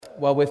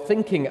well, we're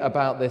thinking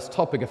about this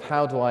topic of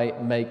how do I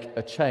make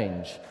a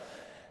change?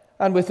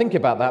 And we're thinking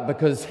about that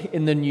because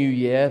in the new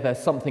year, there's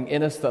something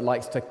in us that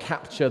likes to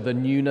capture the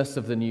newness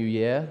of the new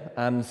year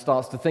and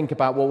starts to think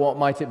about, well, what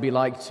might it be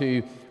like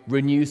to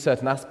renew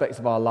certain aspects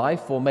of our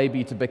life, or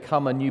maybe to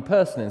become a new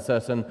person in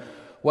certain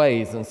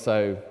ways. And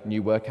so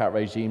new workout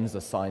regimes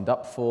are signed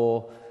up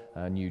for,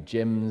 new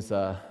gyms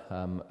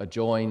are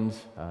joined,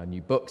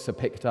 new books are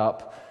picked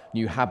up,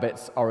 new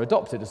habits are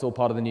adopted. It's all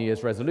part of the New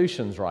Year's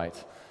resolutions, right?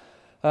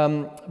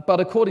 But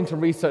according to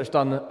research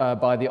done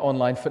by the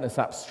online fitness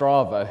app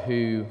Strava,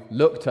 who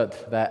looked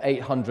at their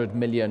 800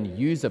 million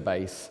user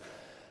base,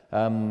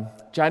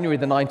 January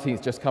the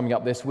 19th, just coming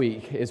up this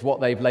week, is what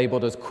they've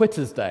labeled as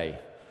Quitter's Day,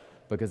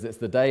 because it's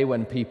the day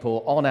when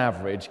people, on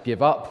average,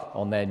 give up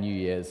on their New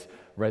Year's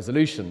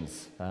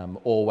resolutions,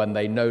 or when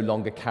they no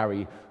longer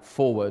carry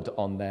forward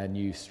on their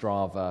new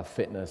Strava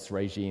fitness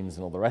regimes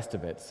and all the rest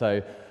of it.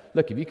 So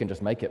look, if you can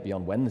just make it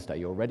beyond Wednesday,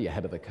 you're already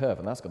ahead of the curve,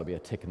 and that's got to be a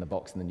tick in the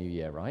box in the new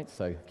year, right?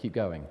 So keep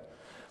going.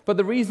 But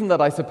the reason that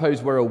I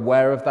suppose we're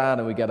aware of that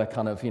and we get a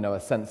kind of, a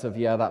sense of,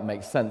 yeah, that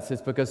makes sense, is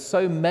because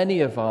so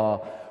many of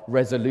our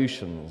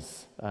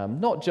resolutions,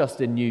 not just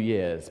in New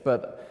Year's,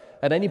 but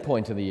at any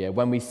point in the year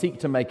when we seek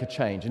to make a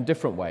change in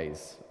different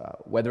ways,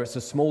 whether it's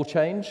a small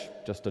change,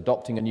 just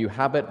adopting a new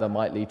habit that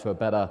might lead to a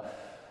better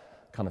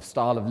kind of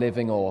style of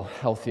living or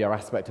healthier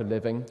aspect of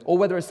living, or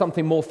whether it's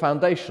something more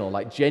foundational,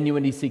 like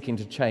genuinely seeking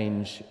to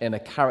change in a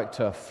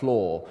character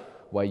flaw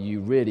where you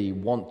really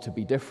want to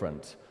be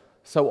different.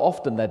 So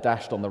often they're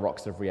dashed on the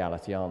rocks of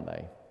reality, aren't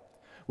they?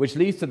 Which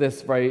leads to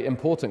this very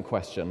important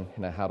question,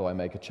 how do I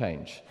make a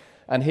change?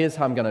 And here's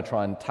how I'm going to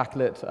try and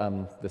tackle it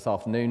this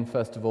afternoon.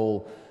 First of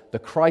all, the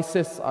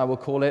crisis, I will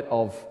call it,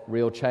 of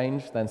real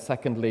change. Then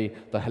secondly,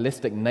 the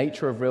holistic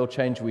nature of real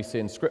change we see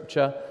in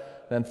Scripture.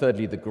 Then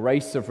thirdly, the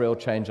grace of real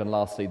change. And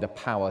lastly, the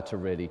power to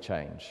really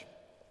change.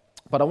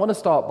 But I want to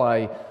start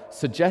by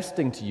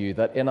suggesting to you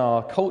that in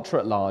our culture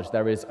at large,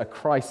 there is a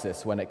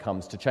crisis when it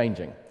comes to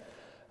changing.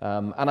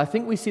 And I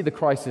think we see the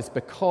crisis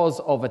because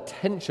of a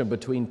tension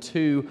between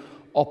two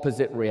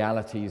opposite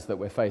realities that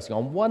we're facing.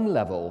 On one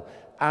level,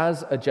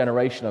 as a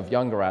generation of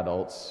younger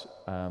adults,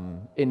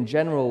 in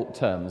general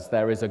terms,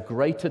 there is a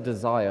greater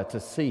desire to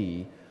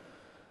see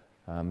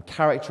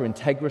character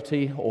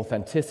integrity,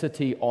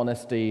 authenticity,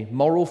 honesty,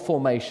 moral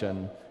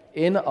formation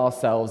in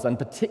ourselves and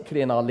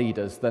particularly in our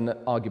leaders than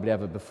arguably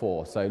ever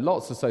before. So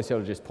lots of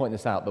sociologists point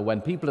this out, that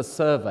when people are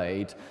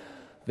surveyed,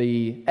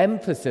 the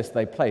emphasis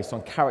they place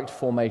on character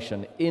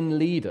formation in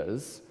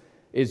leaders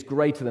is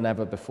greater than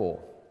ever before.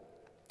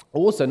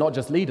 Also, not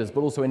just leaders,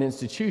 but also in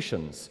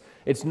institutions.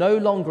 It's no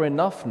longer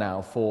enough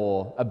now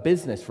for a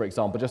business, for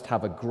example, just to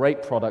have a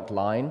great product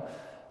line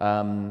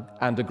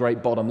and a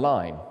great bottom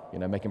line,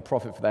 making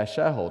profit for their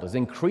shareholders.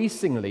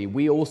 Increasingly,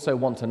 we also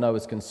want to know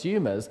as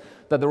consumers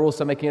that they're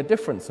also making a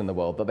difference in the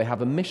world, that they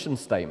have a mission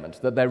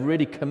statement, that they're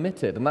really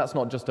committed. And that's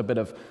not just a bit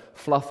of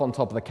fluff on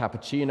top of the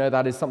cappuccino.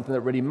 That is something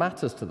that really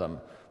matters to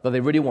them, that they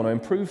really want to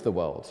improve the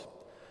world.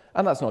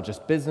 And that's not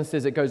just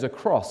businesses. It goes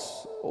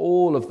across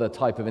all of the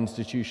type of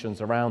institutions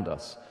around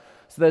us.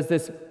 So there's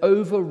this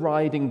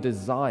overriding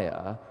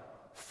desire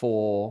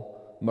for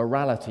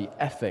morality,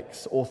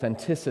 ethics,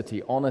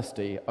 authenticity,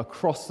 honesty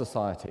across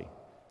society.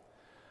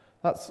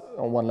 That's,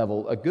 on one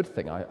level, a good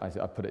thing, I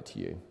put it to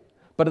you.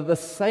 But at the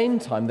same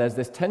time, there's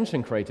this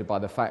tension created by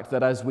the fact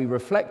that as we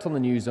reflect on the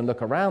news and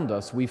look around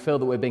us, we feel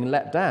that we're being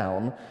let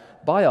down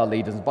by our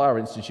leaders, by our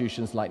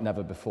institutions like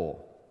never before.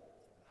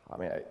 I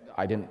mean,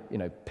 I didn't,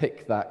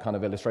 pick that kind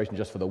of illustration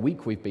just for the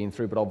week we've been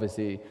through, but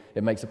obviously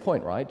it makes a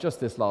point, right? Just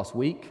this last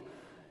week,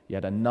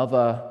 yet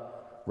another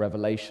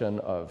revelation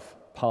of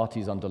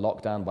parties under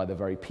lockdown by the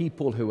very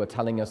people who are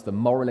telling us the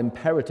moral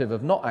imperative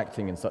of not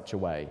acting in such a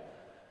way.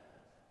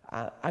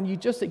 And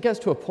it gets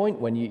to a point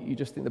when you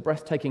just think the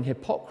breathtaking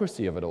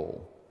hypocrisy of it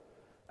all.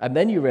 And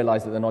then you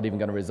realize that they're not even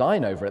going to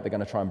resign over it, they're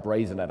going to try and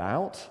brazen it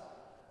out.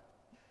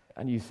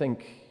 And you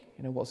think,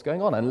 what's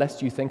going on?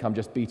 Unless you think I'm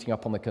just beating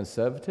up on the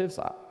Conservatives,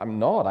 I'm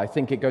not. I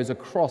think it goes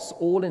across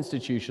all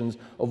institutions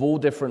of all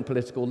different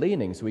political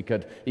leanings. We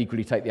could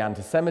equally take the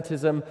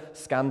anti-Semitism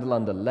scandal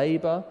under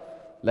Labour.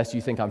 Lest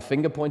you think I'm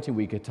finger-pointing,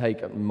 we could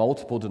take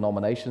multiple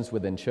denominations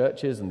within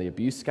churches and the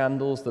abuse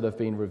scandals that have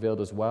been revealed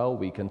as well.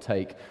 We can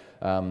take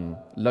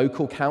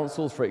local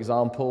councils, for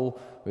example,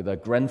 with a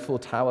Grenfell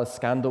Tower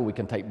scandal. We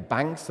can take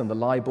banks and the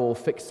LIBOR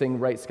fixing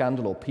rate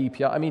scandal or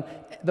PPI. I mean,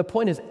 the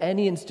point is,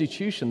 any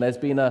institution, there's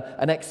been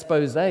an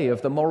expose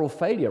of the moral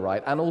failure,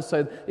 right? And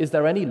also, is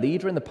there any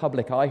leader in the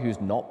public eye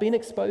who's not been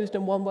exposed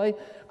in one way?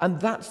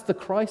 And that's the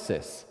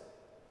crisis.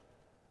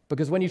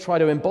 Because when you try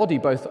to embody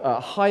both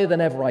a higher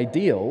than ever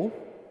ideal,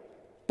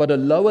 but a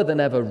lower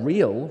than ever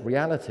real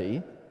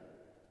reality,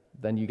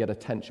 then you get a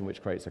tension which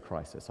creates a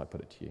crisis, I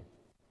put it to you.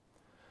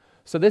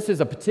 So this is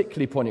a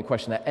particularly poignant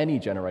question at any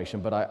generation,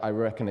 but I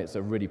reckon it's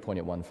a really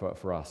poignant one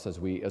for us as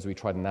we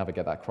try to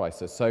navigate that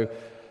crisis. So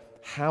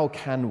how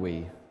can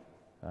we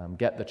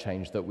get the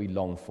change that we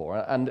long for?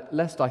 And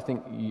lest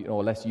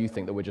you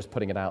think that we're just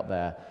putting it out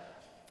there,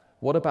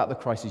 what about the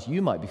crisis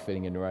you might be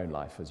feeling in your own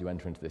life as you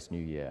enter into this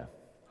new year?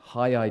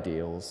 high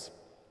ideals,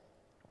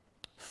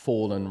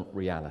 fallen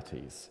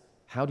realities.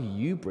 How do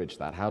you bridge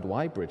that? How do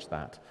I bridge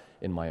that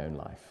in my own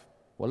life?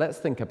 Well, let's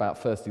think about,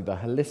 firstly, the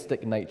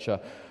holistic nature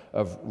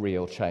of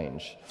real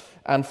change.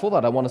 And for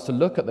that, I want us to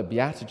look at the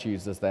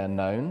Beatitudes as they're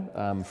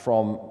known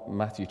from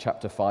Matthew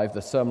chapter 5,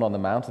 the Sermon on the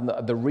Mount. And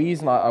the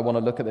reason I want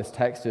to look at this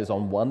text is,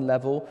 on one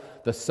level,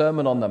 the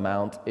Sermon on the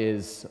Mount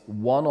is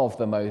one of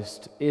the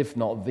most, if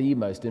not the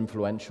most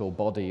influential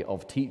body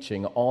of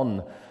teaching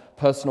on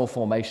personal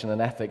formation and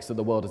ethics that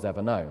the world has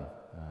ever known.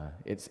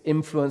 Its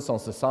influence on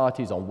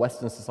societies, on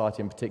Western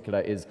society in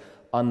particular, is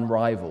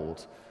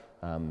unrivaled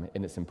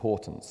in its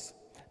importance.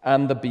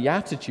 And the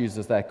Beatitudes,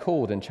 as they're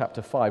called in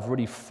chapter 5,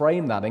 really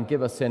frame that and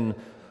give us in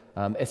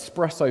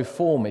espresso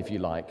form, if you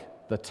like,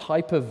 the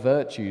type of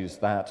virtues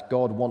that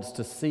God wants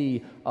to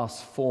see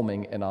us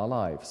forming in our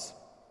lives.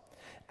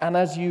 And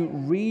as you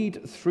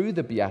read through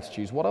the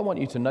Beatitudes, what I want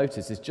you to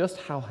notice is just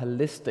how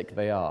holistic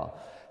they are,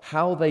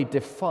 how they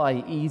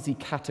defy easy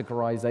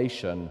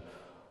categorization,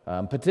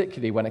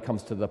 particularly when it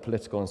comes to the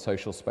political and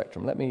social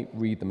spectrum. Let me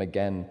read them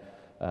again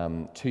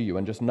to you,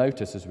 and just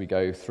notice as we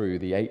go through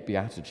the 8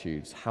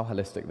 Beatitudes how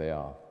holistic they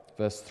are.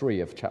 Verse 3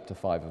 of chapter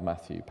 5 of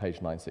Matthew,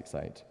 page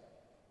 968.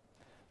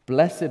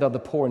 Blessed are the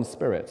poor in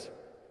spirit,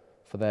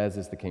 for theirs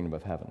is the kingdom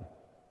of heaven.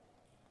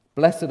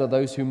 Blessed are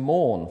those who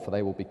mourn, for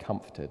they will be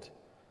comforted.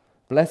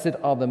 Blessed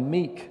are the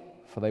meek,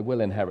 for they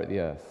will inherit the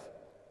earth.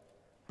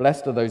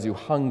 Blessed are those who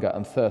hunger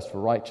and thirst for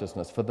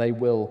righteousness, for they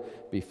will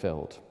be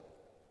filled.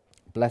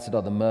 Blessed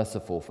are the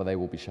merciful, for they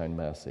will be shown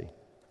mercy.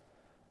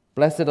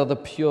 Blessed are the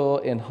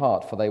pure in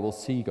heart, for they will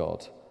see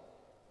God.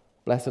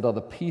 Blessed are the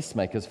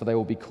peacemakers, for they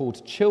will be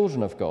called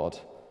children of God.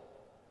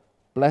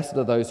 Blessed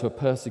are those who are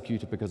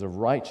persecuted because of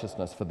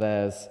righteousness, for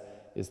theirs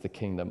is the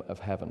kingdom of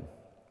heaven.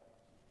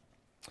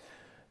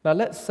 Now,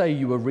 let's say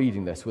you were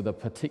reading this with a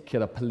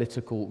particular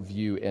political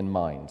view in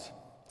mind.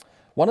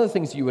 One of the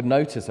things you would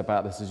notice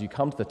about this as you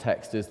come to the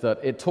text is that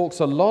it talks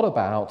a lot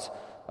about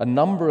a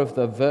number of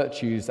the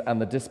virtues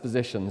and the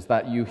dispositions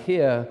that you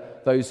hear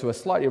those who are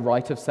slightly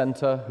right of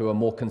center, who are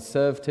more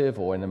conservative,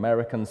 or in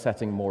American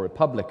setting more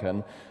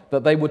Republican,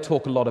 that they would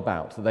talk a lot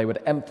about, that they would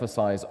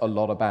emphasize a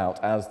lot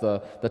about as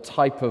the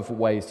type of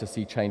ways to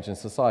see change in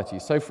society.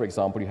 So, for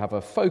example, you have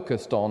a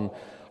focused on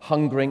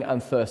hungering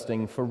and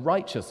thirsting for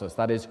righteousness,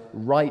 that is,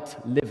 right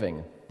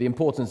living, the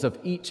importance of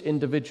each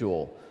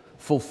individual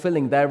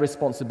fulfilling their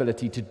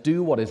responsibility to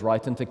do what is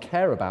right and to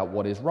care about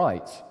what is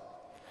right.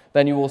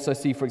 Then you also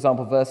see, for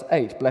example, verse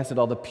 8, blessed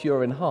are the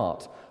pure in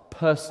heart.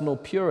 Personal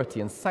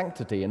purity and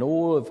sanctity in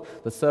all of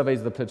the surveys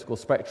of the political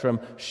spectrum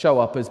show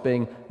up as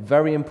being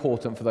very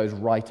important for those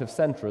right of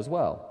center as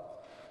well.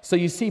 So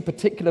you see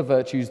particular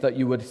virtues that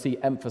you would see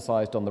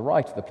emphasized on the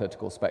right of the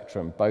political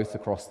spectrum, both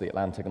across the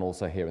Atlantic and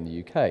also here in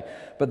the UK.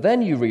 But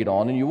then you read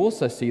on and you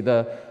also see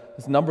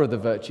there's a number of the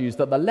virtues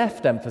that the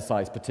left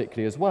emphasize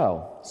particularly as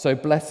well. So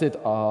blessed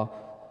are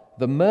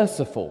the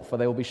merciful, for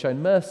they will be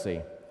shown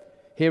mercy.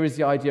 Here is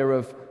the idea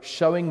of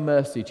showing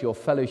mercy to your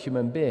fellow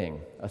human being,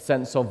 a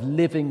sense of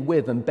living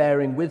with and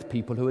bearing with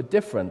people who are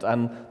different,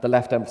 and the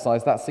left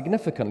emphasize that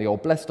significantly. Or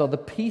blessed are the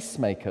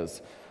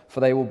peacemakers, for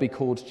they will be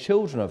called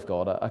children of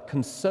God, a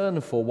concern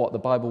for what the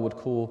Bible would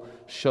call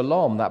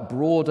shalom, that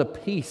broader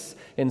peace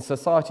in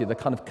society, the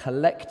kind of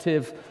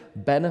collective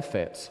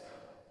benefit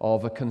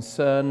of a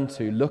concern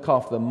to look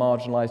after the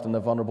marginalized and the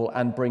vulnerable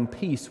and bring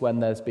peace when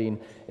there's been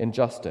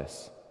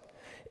injustice.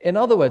 In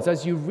other words,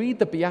 as you read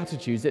the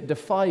Beatitudes, it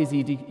defies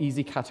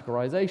easy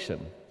categorization.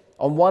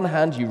 On one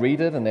hand, you read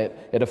it and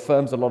it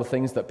affirms a lot of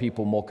things that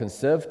people more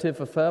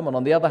conservative affirm, and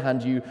on the other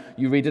hand, you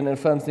read it and it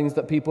affirms things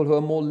that people who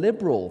are more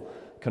liberal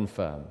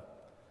confirm.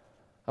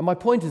 And my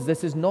point is,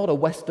 this is not a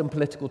Western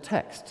political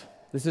text.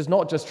 This is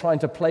not just trying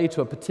to play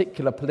to a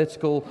particular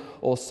political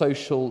or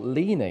social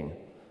leaning.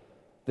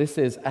 This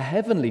is a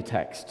heavenly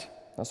text.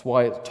 That's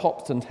why it's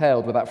topped and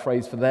tailed with that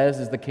phrase, for theirs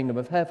is the kingdom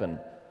of heaven.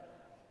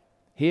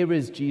 Here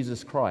is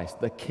Jesus Christ,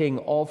 the King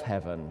of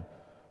heaven,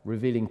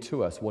 revealing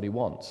to us what he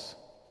wants.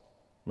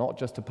 Not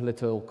just a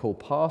political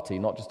party,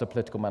 not just a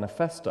political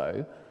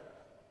manifesto,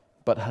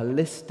 but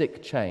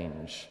holistic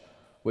change,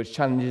 which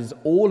challenges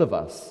all of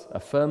us,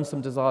 affirms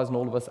some desires in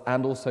all of us,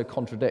 and also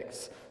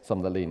contradicts some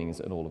of the leanings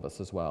in all of us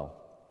as well.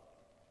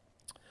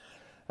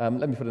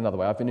 Let me put it another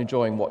way. I've been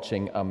enjoying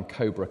watching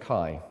Cobra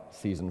Kai,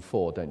 Season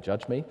 4. Don't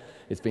judge me.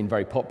 It's been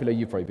very popular.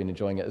 You've probably been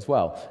enjoying it as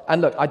well.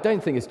 And look, I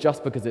don't think it's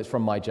just because it's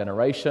from my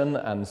generation,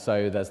 and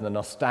so there's the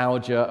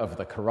nostalgia of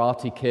the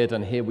Karate Kid,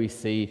 and here we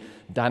see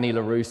Danny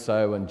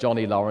LaRusso and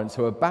Johnny Lawrence,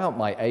 who are about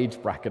my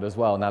age bracket as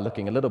well, now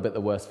looking a little bit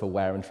the worse for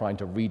wear and trying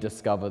to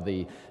rediscover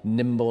the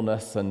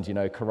nimbleness and,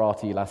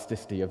 karate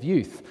elasticity of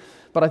youth.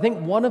 But I think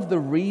one of the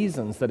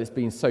reasons that it's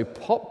been so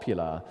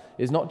popular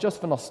is not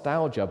just for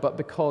nostalgia, but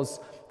because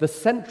the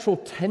central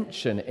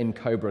tension in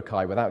Cobra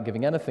Kai, without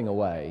giving anything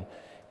away,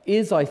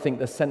 is, I think,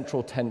 the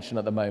central tension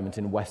at the moment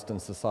in Western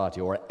society,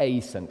 or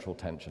a central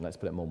tension, let's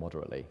put it more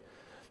moderately.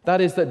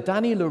 That is that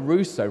Danny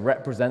LaRusso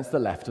represents the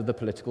left of the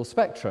political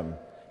spectrum.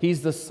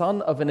 He's the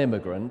son of an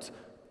immigrant,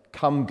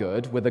 come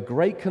good, with a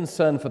great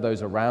concern for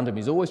those around him.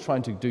 He's always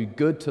trying to do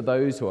good to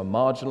those who are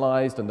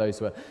marginalized and those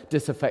who are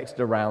disaffected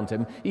around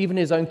him. Even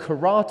his own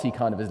karate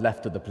kind of is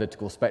left of the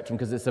political spectrum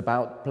because it's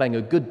about playing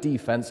a good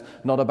defense,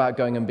 not about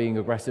going and being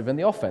aggressive in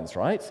the offense,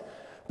 right?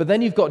 But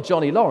then you've got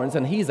Johnny Lawrence,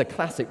 and he's a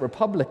classic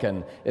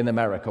Republican in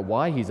America.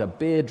 Why? He's a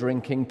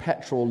beer-drinking,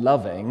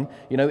 petrol-loving,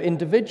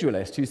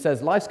 individualist who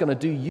says life's going to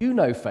do you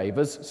no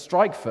favors,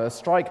 strike first,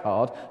 strike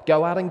hard,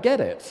 go out and get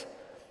it.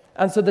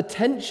 And so the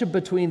tension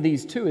between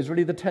these two is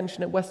really the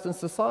tension in Western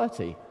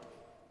society.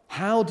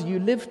 How do you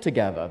live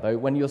together, though,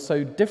 when you're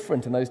so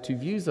different in those two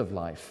views of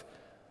life?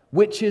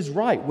 Which is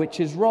right? Which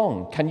is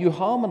wrong? Can you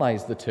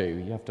harmonize the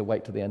two? You have to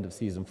wait till the end of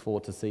season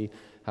 4 to see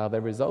how they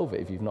resolve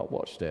it if you've not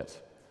watched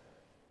it.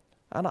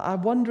 And I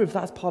wonder if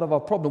that's part of our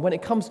problem. When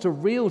it comes to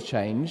real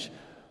change,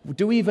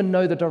 do we even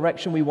know the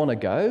direction we want to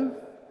go?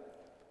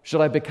 Should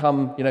I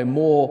become,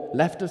 more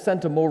left of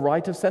center, more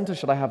right of center?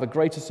 Should I have a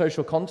greater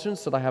social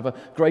conscience? Should I have a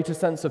greater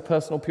sense of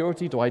personal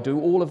purity? Do I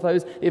do all of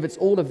those? If it's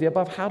all of the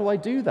above, how do I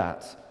do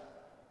that?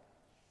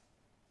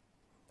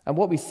 And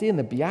what we see in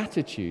the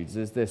Beatitudes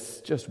is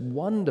this just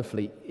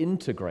wonderfully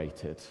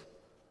integrated,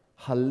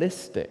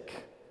 holistic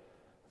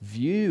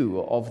view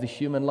of the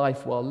human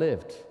life well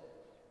lived.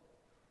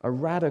 A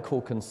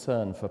radical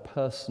concern for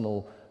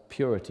personal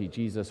purity.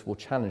 Jesus will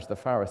challenge the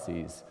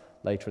Pharisees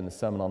later in the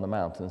Sermon on the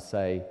Mount and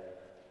say,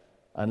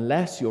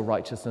 unless your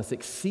righteousness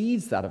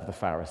exceeds that of the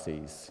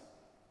Pharisees.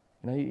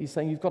 He's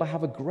saying you've got to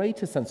have a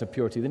greater sense of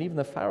purity than even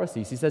the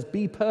Pharisees. He says,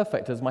 be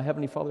perfect as my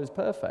heavenly Father is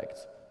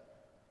perfect.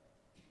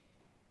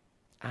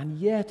 And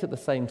yet, at the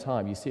same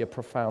time, you see a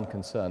profound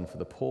concern for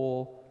the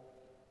poor,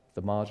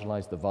 the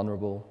marginalized, the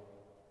vulnerable,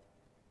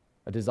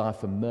 a desire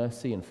for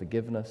mercy and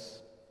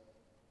forgiveness,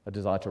 a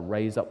desire to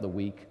raise up the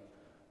weak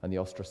and the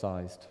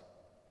ostracized.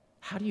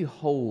 How do you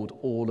hold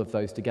all of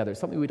those together? It's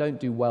something we don't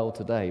do well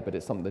today, but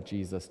it's something that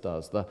Jesus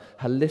does. The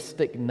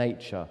holistic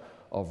nature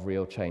of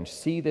real change.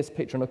 See this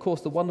picture, and of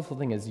course the wonderful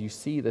thing is you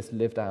see this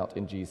lived out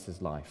in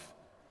Jesus' life.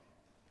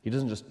 He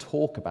doesn't just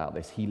talk about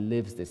this, he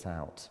lives this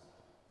out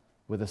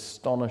with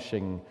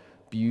astonishing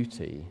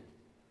beauty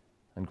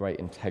and great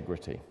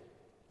integrity.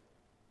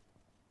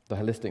 The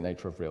holistic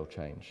nature of real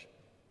change.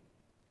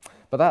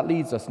 But that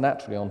leads us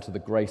naturally onto the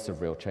grace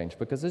of real change,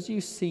 because as you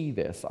see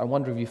this, I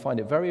wonder if you find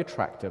it very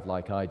attractive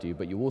like I do,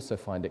 but you also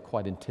find it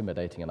quite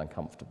intimidating and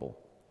uncomfortable.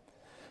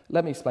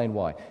 Let me explain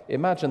why.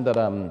 Imagine that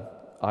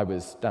I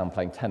was down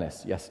playing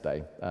tennis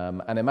yesterday,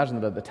 and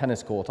imagine that at the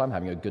tennis court I'm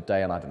having a good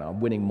day and I'm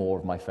winning more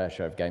of my fair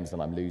share of games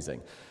than I'm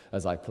losing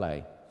as I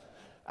play.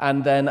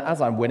 And then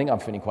as I'm winning, I'm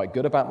feeling quite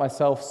good about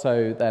myself,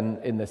 so then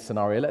in this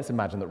scenario, let's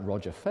imagine that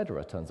Roger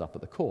Federer turns up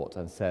at the court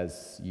and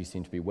says, you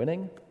seem to be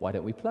winning, why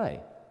don't we play?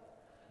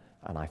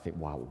 And I think,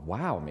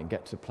 wow,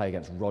 get to play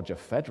against Roger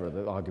Federer,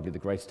 arguably the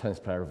greatest tennis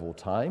player of all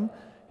time.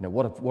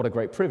 What a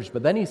great privilege.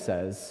 But then he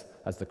says,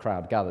 as the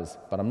crowd gathers,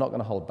 but I'm not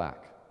going to hold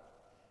back.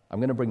 I'm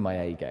going to bring my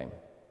A game.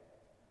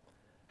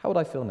 How would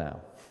I feel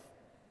now?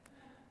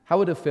 How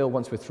would it feel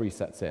once we're 3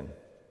 sets in?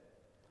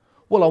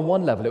 Well, on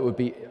one level, it would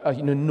be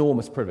an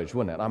enormous privilege,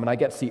 wouldn't it? I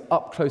get to see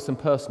up close and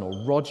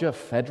personal Roger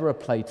Federer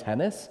play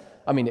tennis.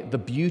 The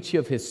beauty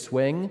of his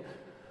swing.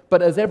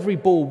 But as every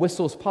ball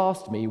whistles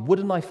past me,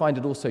 wouldn't I find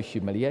it also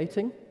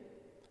humiliating?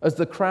 As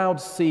the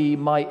crowd see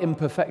my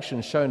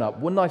imperfections shown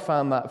up, wouldn't I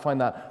find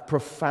that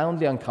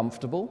profoundly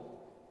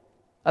uncomfortable?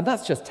 And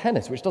that's just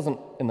tennis, which doesn't,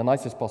 in the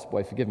nicest possible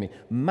way, forgive me,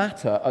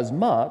 matter as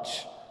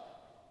much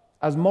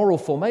as moral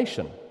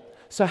formation.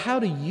 So how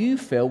do you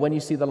feel when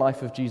you see the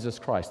life of Jesus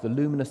Christ, the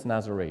luminous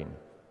Nazarene?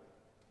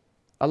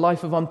 A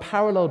life of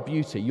unparalleled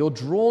beauty. You're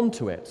drawn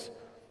to it.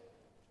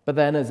 But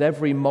then as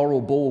every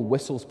moral ball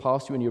whistles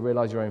past you and you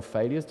realize your own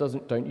failures,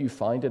 don't you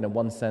find it in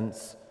one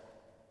sense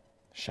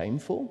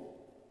shameful?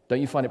 Don't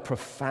you find it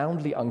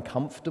profoundly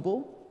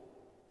uncomfortable?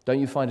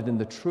 Don't you find it in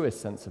the truest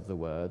sense of the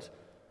word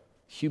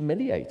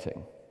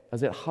humiliating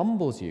as it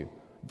humbles you?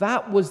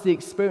 That was the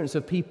experience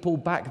of people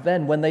back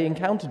then when they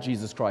encountered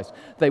Jesus Christ.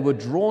 They were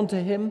drawn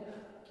to him,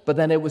 but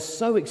then it was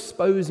so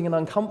exposing and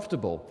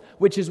uncomfortable,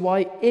 which is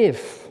why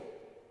if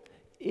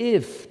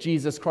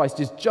Jesus Christ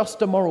is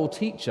just a moral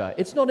teacher,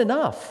 it's not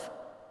enough,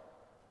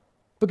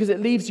 because it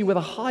leaves you with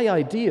a high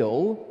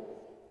ideal,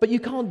 but you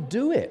can't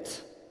do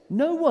it.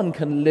 No one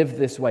can live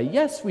this way.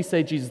 Yes, we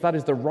say, Jesus, that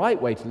is the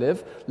right way to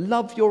live.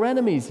 Love your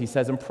enemies, he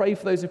says, and pray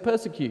for those who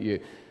persecute you.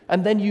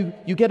 And then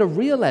you get a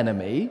real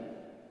enemy,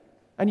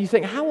 and you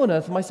think, how on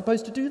earth am I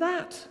supposed to do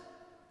that?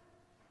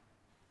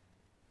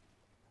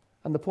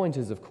 And the point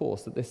is, of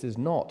course, that this is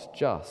not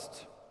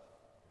just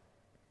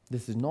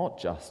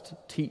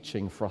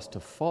teaching for us to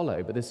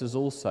follow, but this is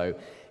also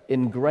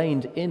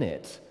ingrained in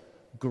it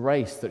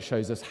grace that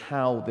shows us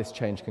how this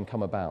change can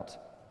come about.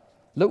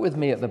 Look with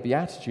me at the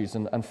Beatitudes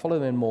and follow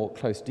them in more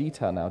close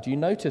detail now. Do you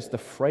notice the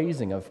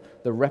phrasing of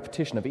the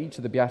repetition of each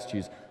of the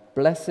Beatitudes?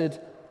 Blessed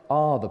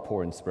are the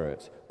poor in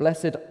spirit.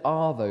 Blessed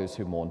are those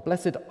who mourn.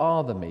 Blessed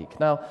are the meek.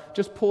 Now,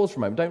 just pause for a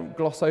moment. Don't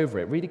gloss over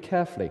it. Read it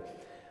carefully.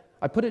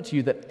 I put it to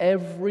you that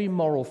every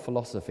moral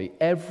philosophy,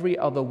 every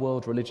other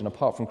world religion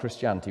apart from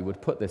Christianity would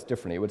put this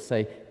differently. It would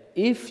say,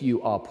 if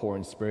you are poor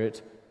in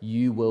spirit,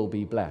 you will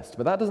be blessed.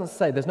 But that doesn't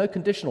say, there's no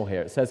conditional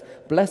here. It says,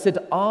 blessed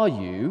are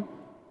you,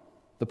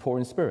 the poor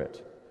in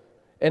spirit.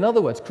 In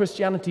other words,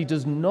 Christianity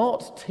does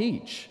not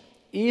teach,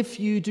 if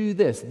you do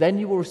this, then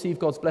you will receive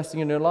God's blessing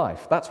in your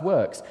life. That's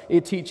works.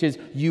 It teaches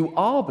you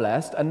are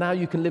blessed, and now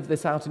you can live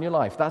this out in your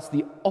life. That's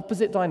the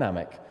opposite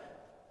dynamic.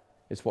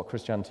 It's what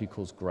Christianity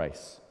calls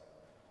grace.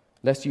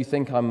 Lest you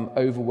think I'm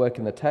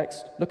overworking the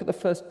text, look at the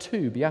first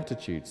two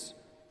Beatitudes.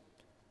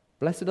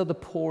 Blessed are the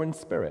poor in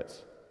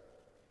spirit.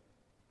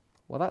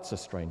 Well, that's a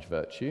strange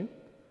virtue.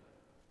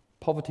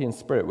 Poverty in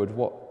spirit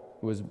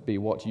would be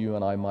what you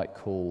and I might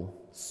call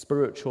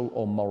spiritual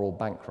or moral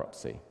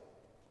bankruptcy.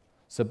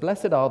 So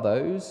blessed are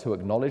those who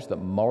acknowledge that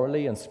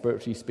morally and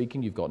spiritually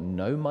speaking, you've got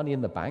no money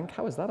in the bank.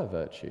 How is that a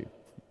virtue?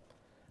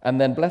 And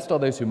then blessed are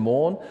those who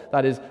mourn.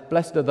 That is,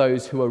 blessed are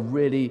those who are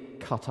really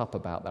cut up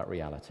about that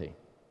reality.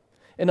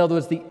 In other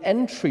words, the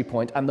entry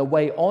point and the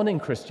way on in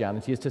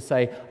Christianity is to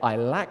say, I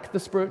lack the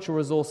spiritual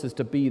resources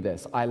to be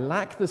this. I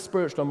lack the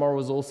spiritual and moral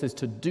resources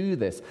to do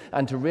this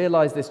and to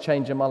realize this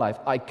change in my life.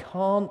 I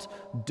can't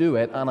do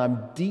it, and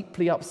I'm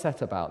deeply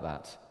upset about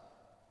that.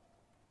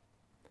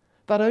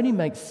 That only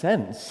makes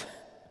sense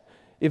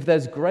if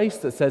there's grace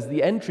that says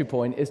the entry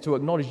point is to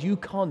acknowledge you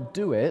can't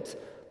do it,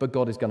 but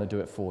God is going to do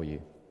it for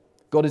you.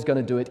 God is going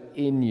to do it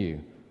in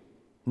you.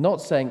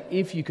 Not saying,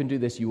 if you can do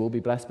this, you will be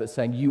blessed, but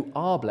saying, you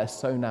are blessed,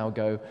 so now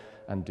go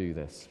and do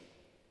this.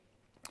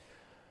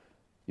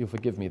 You'll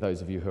forgive me,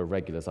 those of you who are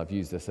regulars. I've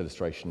used this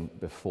illustration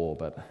before,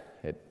 but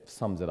it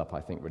sums it up,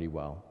 I think, really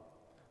well.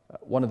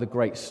 One of the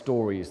great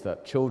stories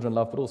that children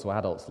love, but also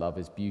adults love,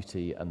 is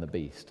Beauty and the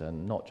Beast,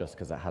 and not just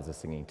because it has a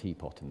singing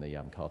teapot in the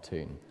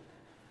cartoon.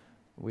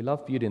 We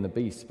love Beauty and the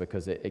Beast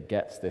because it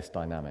gets this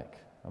dynamic.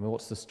 I mean,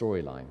 what's the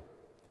storyline?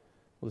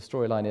 Well, the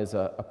storyline is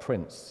a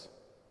prince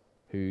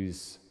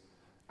who's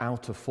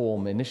outer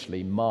form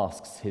initially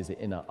masks his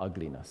inner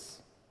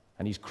ugliness.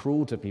 And he's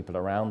cruel to people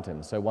around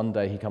him. So one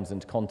day he comes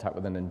into contact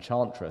with an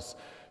enchantress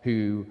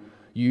who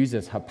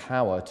uses her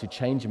power to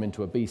change him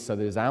into a beast so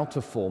that his outer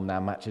form now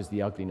matches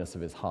the ugliness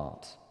of his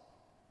heart.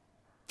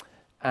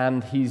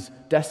 And he's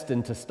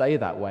destined to stay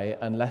that way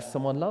unless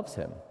someone loves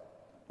him.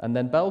 And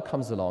then Belle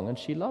comes along and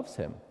she loves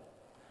him.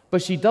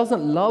 But she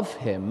doesn't love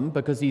him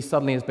because he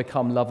suddenly has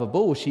become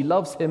lovable. She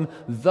loves him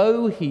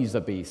though he's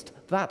a beast.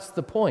 That's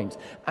the point.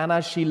 And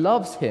as she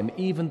loves him,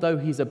 even though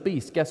he's a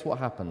beast, guess what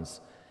happens?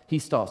 He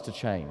starts to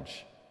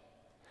change.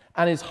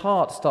 And his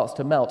heart starts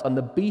to melt, and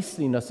the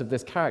beastliness of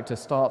this character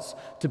starts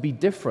to be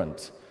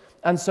different.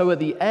 And so at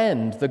the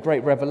end, the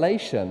great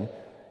revelation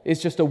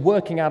is just a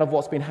working out of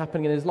what's been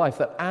happening in his life,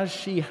 that as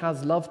she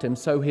has loved him,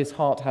 so his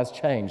heart has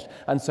changed.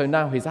 And so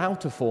now his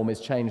outer form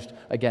is changed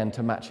again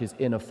to match his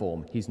inner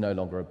form. He's no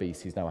longer a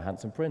beast, he's now a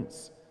handsome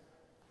prince.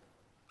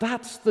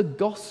 That's the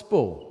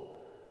gospel.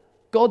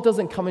 God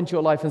doesn't come into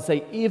your life and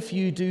say, if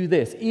you do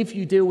this, if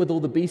you deal with all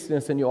the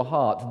beastliness in your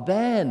heart,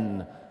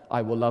 then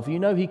I will love you.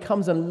 No, he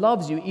comes and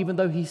loves you even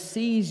though he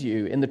sees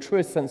you in the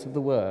truest sense of the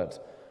word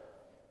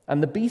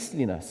and the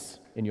beastliness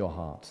in your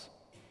heart.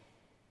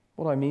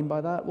 What do I mean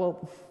by that?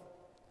 Well,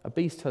 a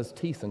beast has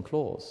teeth and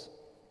claws.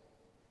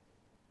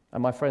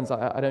 And my friends,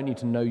 I don't need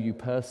to know you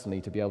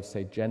personally to be able to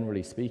say,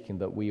 generally speaking,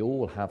 that we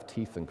all have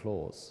teeth and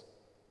claws.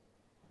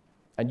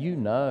 And you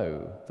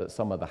know that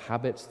some of the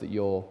habits that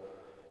you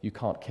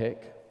can't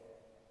kick,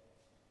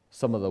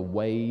 some of the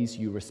ways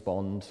you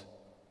respond,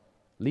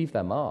 leave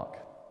their mark.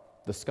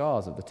 The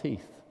scars of the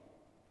teeth,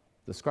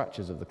 the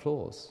scratches of the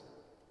claws.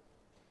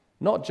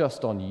 Not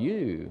just on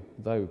you,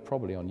 though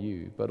probably on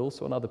you, but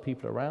also on other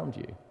people around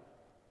you.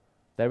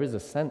 There is a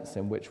sense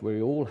in which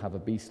we all have a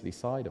beastly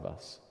side of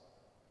us.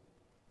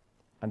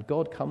 And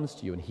God comes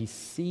to you and he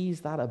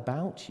sees that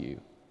about you.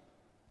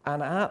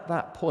 And at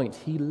that point,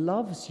 he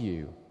loves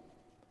you.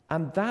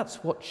 And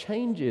that's what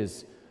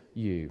changes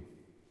you.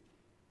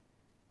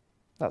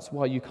 That's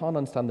why you can't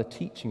understand the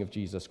teaching of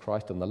Jesus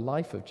Christ and the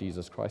life of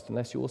Jesus Christ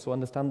unless you also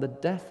understand the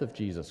death of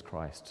Jesus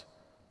Christ.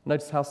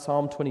 Notice how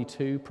Psalm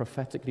 22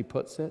 prophetically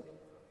puts it.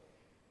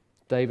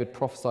 David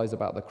prophesies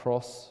about the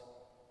cross.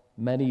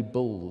 Many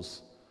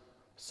bulls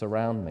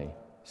surround me.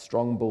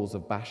 Strong bulls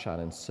of Bashan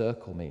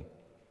encircle me.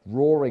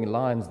 Roaring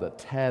lions that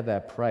tear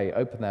their prey,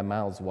 open their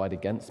mouths wide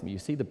against me. You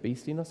see the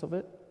beastliness of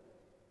it?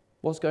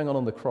 What's going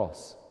on the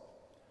cross?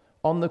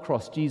 On the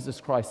cross,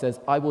 Jesus Christ says,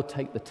 I will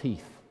take the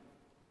teeth.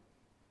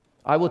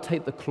 I will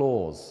take the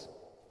claws.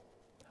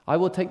 I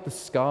will take the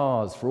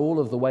scars for all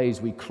of the ways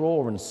we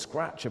claw and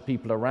scratch at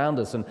people around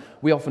us, and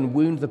we often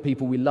wound the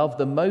people we love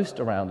the most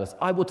around us.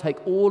 I will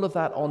take all of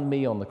that on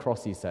me on the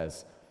cross, he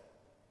says.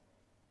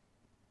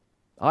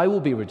 I will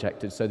be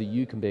rejected so that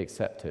you can be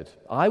accepted.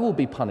 I will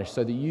be punished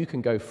so that you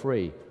can go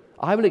free.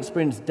 I will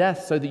experience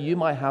death so that you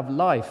might have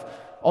life.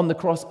 On the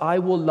cross, I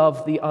will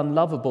love the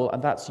unlovable,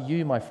 and that's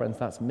you, my friends,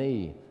 that's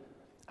me.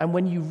 And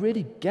when you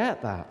really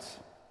get that,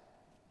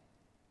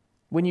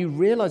 when you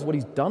realize what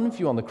he's done for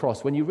you on the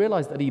cross, when you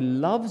realize that he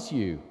loves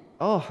you,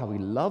 oh, how he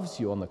loves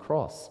you on the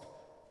cross,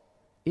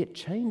 it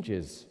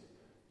changes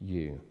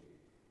you.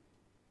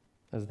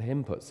 As the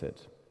hymn puts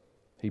it,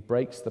 He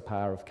breaks the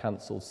power of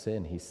cancelled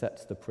sin. He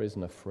sets the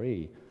prisoner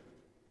free.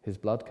 His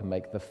blood can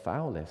make the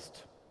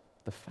foulest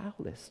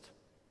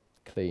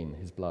clean.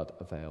 His blood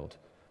availed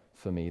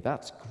for me.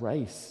 That's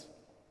grace.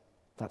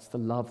 That's the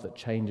love that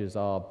changes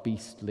our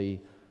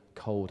beastly,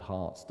 cold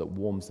hearts, that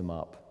warms them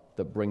up,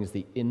 that brings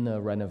the inner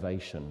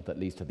renovation that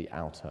leads to the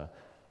outer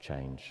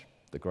change,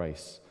 the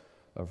grace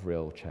of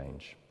real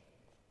change.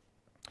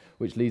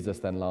 Which leads us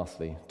then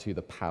lastly to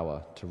the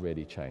power to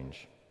really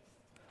change.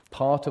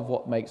 Part of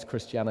what makes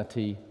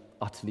Christianity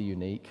utterly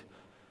unique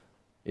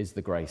is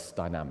the grace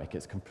dynamic.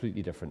 It's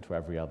completely different to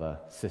every other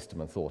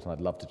system and thought, and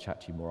I'd love to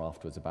chat to you more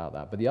afterwards about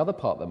that. But the other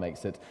part that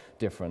makes it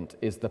different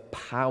is the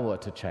power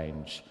to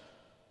change.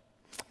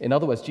 In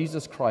other words,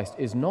 Jesus Christ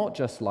is not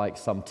just like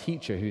some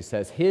teacher who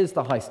says, here's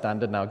the high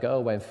standard, now go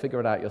away and figure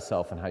it out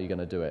yourself and how you're going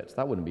to do it.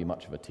 That wouldn't be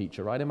much of a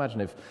teacher, right?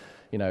 Imagine if,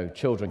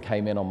 children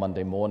came in on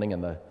Monday morning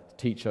and the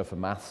teacher for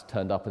maths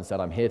turned up and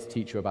said, I'm here to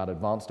teach you about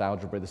advanced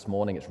algebra this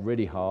morning. It's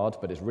really hard,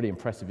 but it's really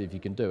impressive if you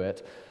can do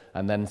it.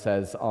 And then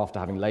says, after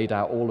having laid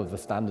out all of the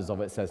standards of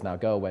it, says, now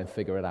go away and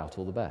figure it out,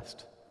 all the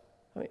best.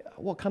 I mean,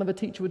 what kind of a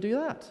teacher would do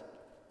that?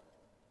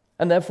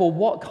 And therefore,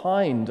 what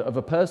kind of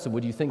a person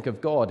would you think of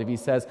God if he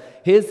says,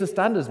 here's the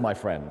standards, my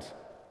friend,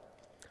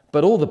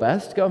 but all the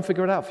best, go and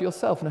figure it out for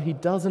yourself? No, he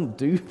doesn't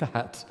do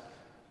that.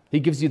 He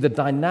gives you the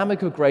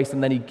dynamic of grace,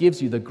 and then he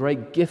gives you the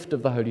great gift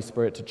of the Holy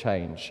Spirit to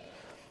change.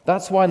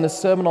 That's why in the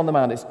Sermon on the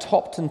Mount, it's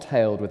topped and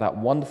tailed with that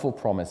wonderful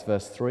promise.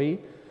 Verse 3,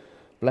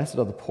 blessed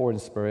are the poor in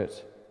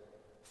spirit,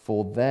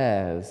 for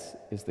theirs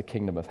is the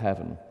kingdom of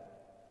heaven.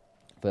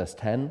 Verse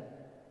 10,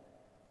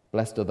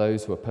 blessed are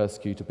those who are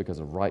persecuted because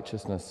of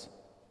righteousness,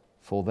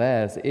 for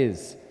theirs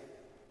is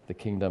the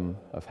kingdom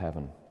of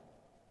heaven.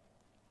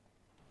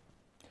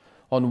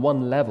 On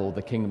one level,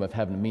 the kingdom of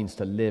heaven means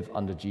to live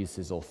under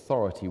Jesus'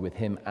 authority with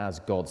him as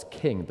God's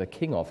king, the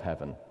king of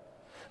heaven.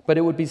 But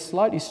it would be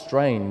slightly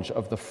strange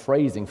of the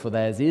phrasing, for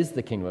theirs is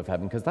the kingdom of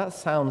heaven, because that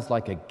sounds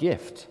like a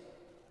gift.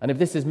 And if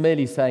this is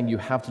merely saying you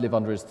have to live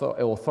under his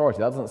authority,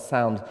 that doesn't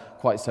sound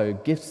quite so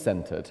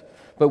gift-centered.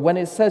 But when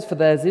it says, for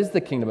theirs is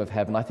the kingdom of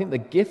heaven, I think the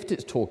gift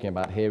it's talking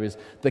about here is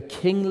the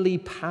kingly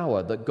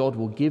power that God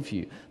will give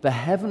you, the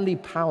heavenly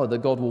power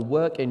that God will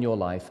work in your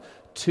life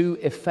to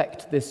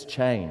effect this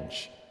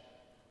change.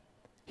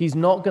 He's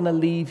not going to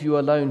leave you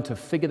alone to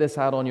figure this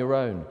out on your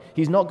own.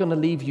 He's not going to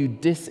leave you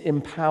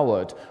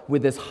disempowered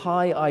with this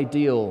high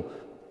ideal,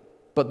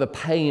 but the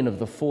pain of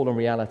the fallen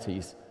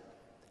realities.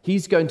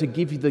 He's going to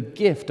give you the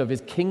gift of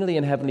his kingly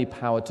and heavenly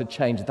power to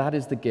change. That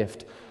is the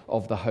gift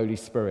of the Holy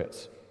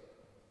Spirit.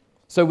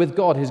 So with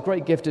God, his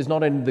great gift is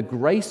not only the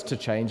grace to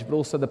change, but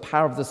also the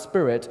power of the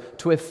Spirit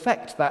to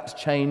effect that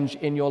change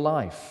in your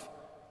life.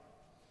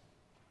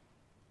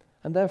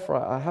 And therefore,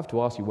 I have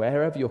to ask you,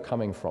 wherever you're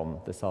coming from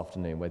this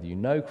afternoon, whether you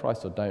know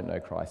Christ or don't know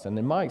Christ, and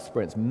in my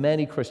experience,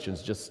 many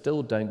Christians just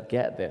still don't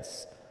get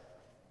this.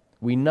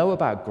 We know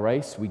about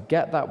grace, we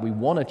get that, we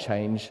want to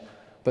change,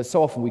 but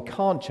so often we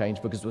can't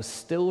change because we're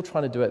still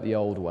trying to do it the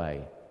old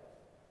way.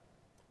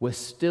 We're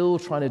still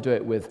trying to do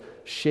it with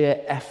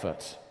sheer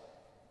effort.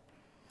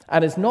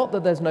 And it's not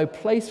that there's no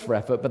place for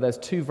effort, but there's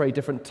two very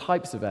different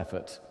types of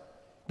effort.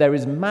 There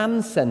is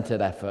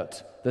man-centered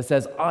effort that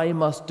says, I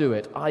must do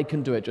it, I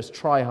can do it, just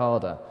try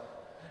harder.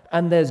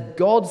 And there's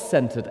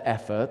God-centered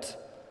effort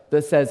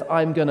that says,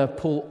 I'm going to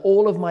pull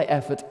all of my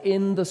effort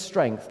in the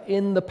strength,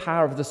 in the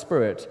power of the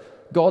Spirit,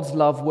 God's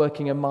love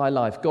working in my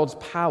life, God's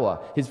power,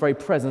 his very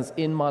presence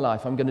in my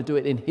life. I'm going to do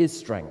it in his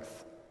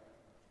strength.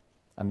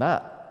 And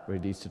that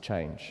really leads to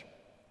change.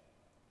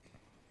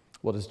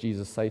 What does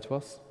Jesus say to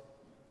us?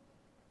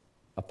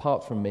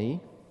 Apart from me,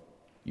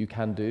 you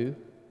can do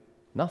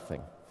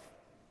nothing.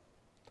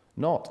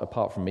 Not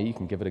apart from me, you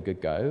can give it a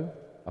good go.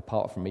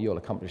 Apart from me, you'll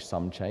accomplish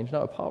some change.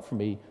 No, apart from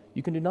me,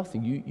 you can do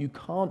nothing. You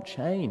can't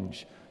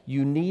change.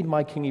 You need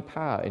my kingly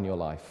power in your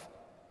life.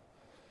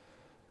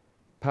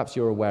 Perhaps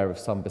you're aware of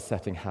some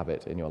besetting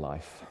habit in your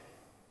life.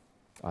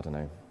 I don't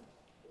know.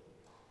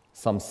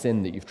 Some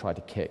sin that you've tried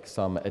to kick,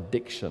 some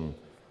addiction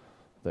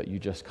that you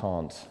just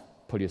can't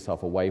pull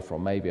yourself away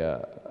from. Maybe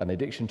an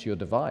addiction to your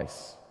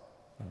device.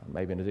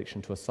 Maybe an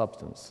addiction to a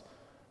substance.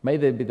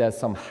 Maybe there's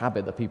some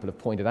habit that people have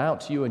pointed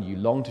out to you and you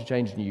long to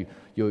change and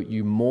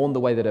you mourn the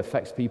way that it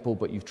affects people,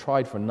 but you've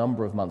tried for a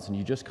number of months and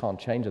you just can't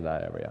change in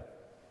that area.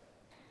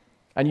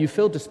 And you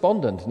feel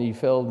despondent and you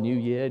feel new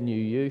year, new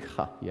you.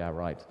 Yeah,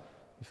 right.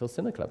 You feel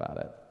cynical about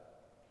it.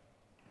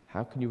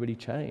 How can you really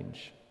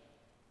change?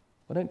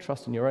 Well, don't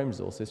trust in your own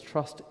resources.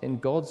 Trust in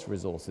God's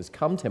resources.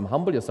 Come to him,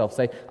 humble yourself,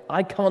 say,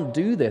 I can't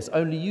do this.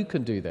 Only you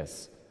can do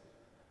this.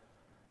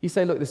 You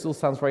say, look, this all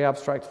sounds very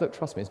abstract. Look,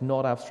 trust me, it's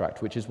not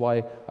abstract, which is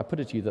why I put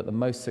it to you that the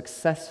most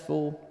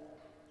successful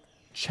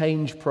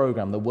change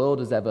program the world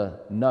has ever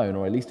known,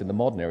 or at least in the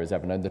modern era has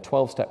ever known, the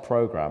 12-step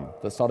program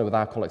that started with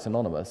Alcoholics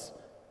Anonymous,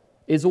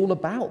 is all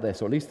about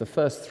this, or at least the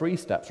first 3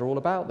 steps are all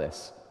about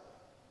this.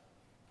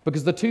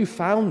 Because the two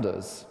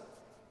founders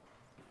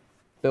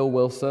Bill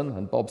Wilson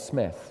and Bob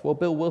Smith. Well,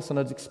 Bill Wilson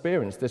had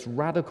experienced this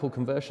radical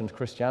conversion to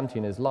Christianity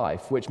in his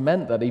life, which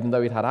meant that even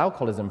though he'd had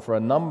alcoholism for a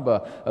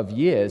number of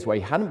years where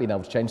he hadn't been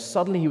able to change,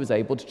 suddenly he was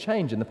able to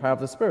change in the power of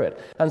the Spirit.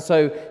 And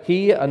so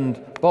he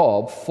and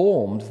Bob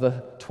formed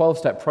the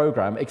 12-step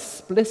program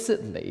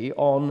explicitly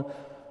on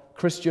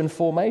Christian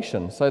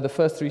formation. So the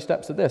first 3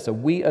 steps are this. So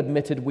we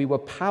admitted we were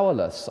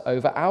powerless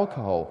over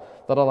alcohol,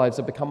 that our lives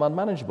had become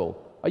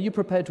unmanageable. Are you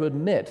prepared to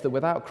admit that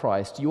without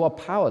Christ, you are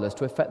powerless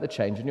to effect the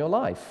change in your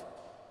life?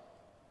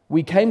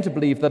 We came to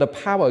believe that a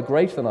power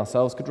greater than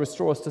ourselves could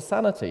restore us to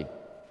sanity.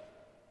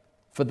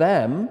 For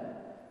them,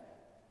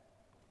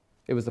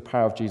 it was the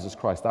power of Jesus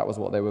Christ. That was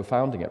what they were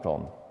founding it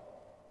on.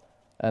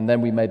 And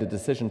then we made a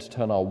decision to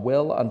turn our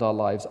will and our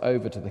lives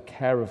over to the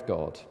care of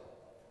God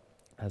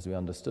as we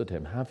understood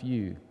him. Have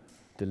you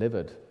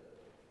delivered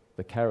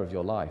the care of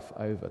your life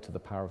over to the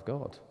power of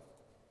God?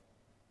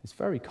 It's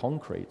very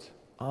concrete.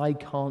 I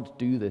can't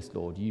do this,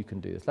 Lord. You can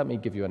do this. Let me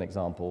give you an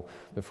example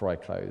before I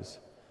close.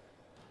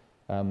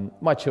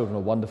 My children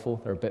are wonderful.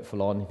 They're a bit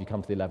full on. If you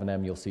come to the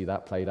 11M, you'll see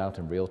that played out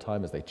in real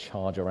time as they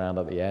charge around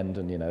at the end.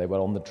 And, they were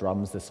on the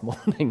drums this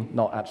morning,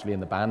 not actually in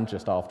the band,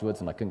 just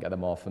afterwards, and I couldn't get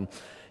them off. And,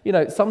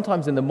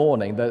 sometimes in the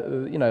morning,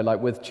 like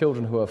with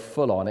children who are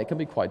full on, it can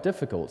be quite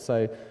difficult.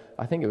 So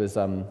I think it was,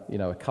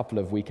 a couple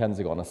of weekends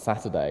ago on a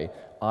Saturday,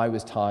 I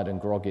was tired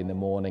and groggy in the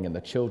morning, and the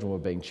children were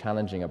being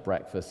challenging at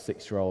breakfast,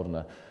 6-year-old and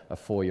a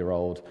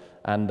 4-year-old.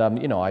 And,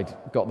 I'd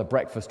got the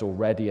breakfast all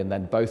ready, and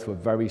then both were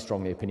very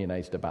strongly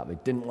opinionated about they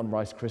didn't want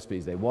Rice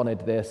Krispies, they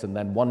wanted this, and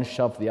then one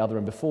shoved the other,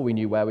 and before we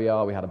knew where we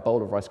are, we had a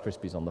bowl of Rice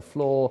Krispies on the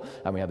floor,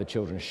 and we had the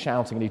children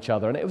shouting at each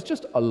other, and it was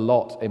just a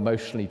lot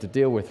emotionally to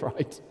deal with,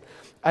 right?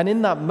 And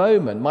in that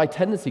moment, my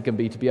tendency can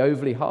be to be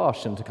overly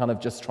harsh and to kind of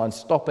just try and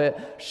stop it,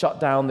 shut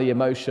down the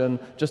emotion,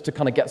 just to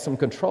kind of get some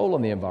control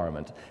on the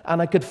environment.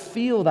 And I could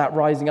feel that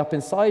rising up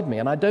inside me,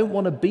 and I don't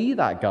want to be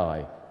that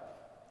guy.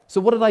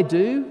 So what did I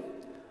do?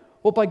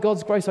 Well, by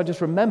God's grace, I just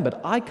remembered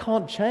I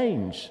can't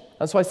change.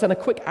 And so I sent a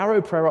quick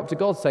arrow prayer up to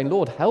God saying,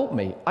 Lord, help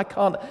me. I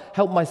can't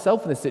help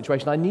myself in this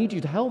situation. I need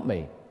you to help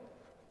me.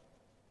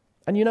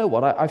 And you know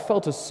what? I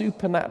felt a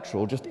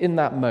supernatural, just in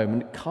that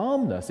moment,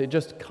 calmness. It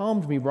just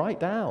calmed me right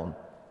down.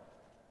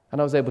 And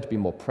I was able to be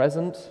more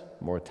present,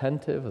 more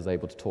attentive. I was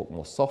able to talk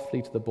more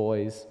softly to the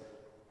boys.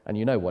 And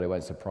you know what? It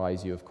won't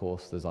surprise you, of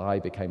course. As I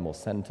became more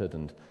centered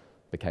and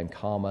became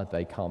calmer,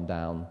 they calmed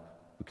down.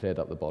 We cleared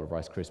up the bowl of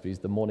Rice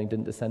Krispies. The morning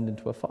didn't descend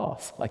into a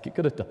farce like it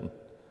could have done.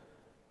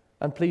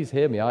 And please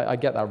hear me, I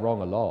get that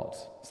wrong a lot,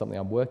 something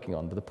I'm working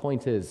on. But the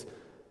point is,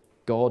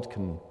 God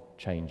can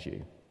change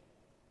you.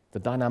 The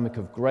dynamic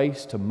of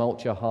grace to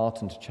melt your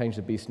heart and to change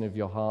the beating of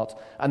your heart,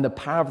 and the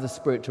power of the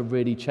Spirit to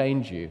really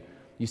change you.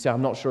 You say,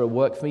 I'm not sure it'll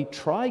work for me.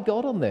 Try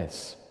God on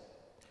this.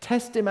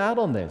 Test him out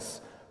on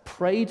this.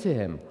 Pray to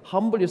him.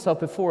 Humble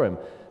yourself before him.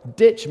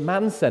 Ditch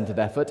man-centered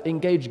effort.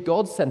 Engage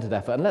God-centered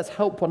effort. And let's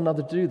help one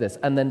another do this.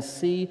 And then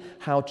see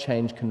how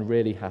change can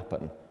really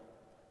happen.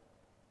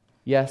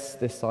 Yes,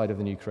 this side of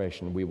the new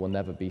creation, we will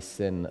never be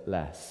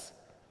sin-less.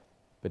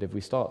 But if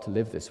we start to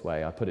live this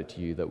way, I put it to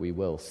you that we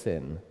will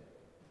sin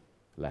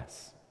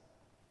less.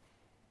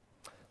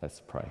 Let's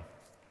pray.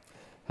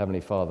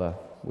 Heavenly Father,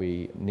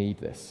 we need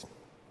this.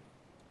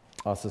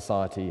 Our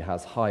society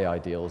has high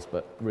ideals,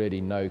 but really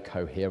no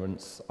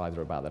coherence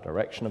either about the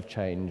direction of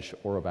change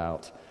or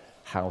about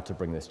how to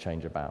bring this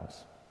change about.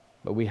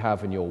 But we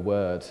have in your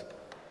word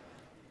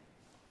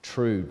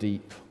true,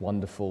 deep,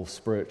 wonderful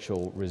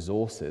spiritual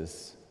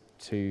resources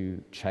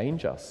to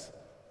change us,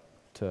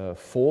 to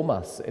form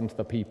us into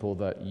the people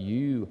that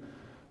you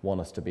want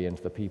us to be,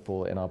 into the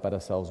people in our better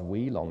selves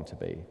we long to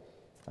be.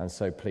 And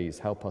so please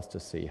help us to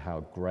see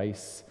how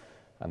grace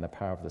and the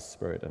power of the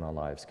Spirit in our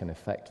lives can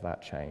effect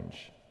that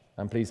change.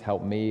 And please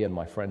help me and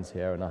my friends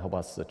here, and help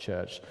us as a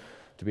church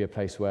to be a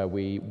place where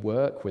we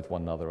work with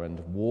one another and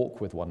walk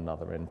with one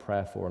another in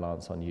prayerful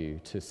reliance on you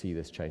to see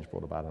this change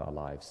brought about in our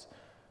lives.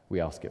 We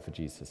ask it for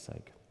Jesus'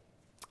 sake.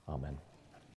 Amen.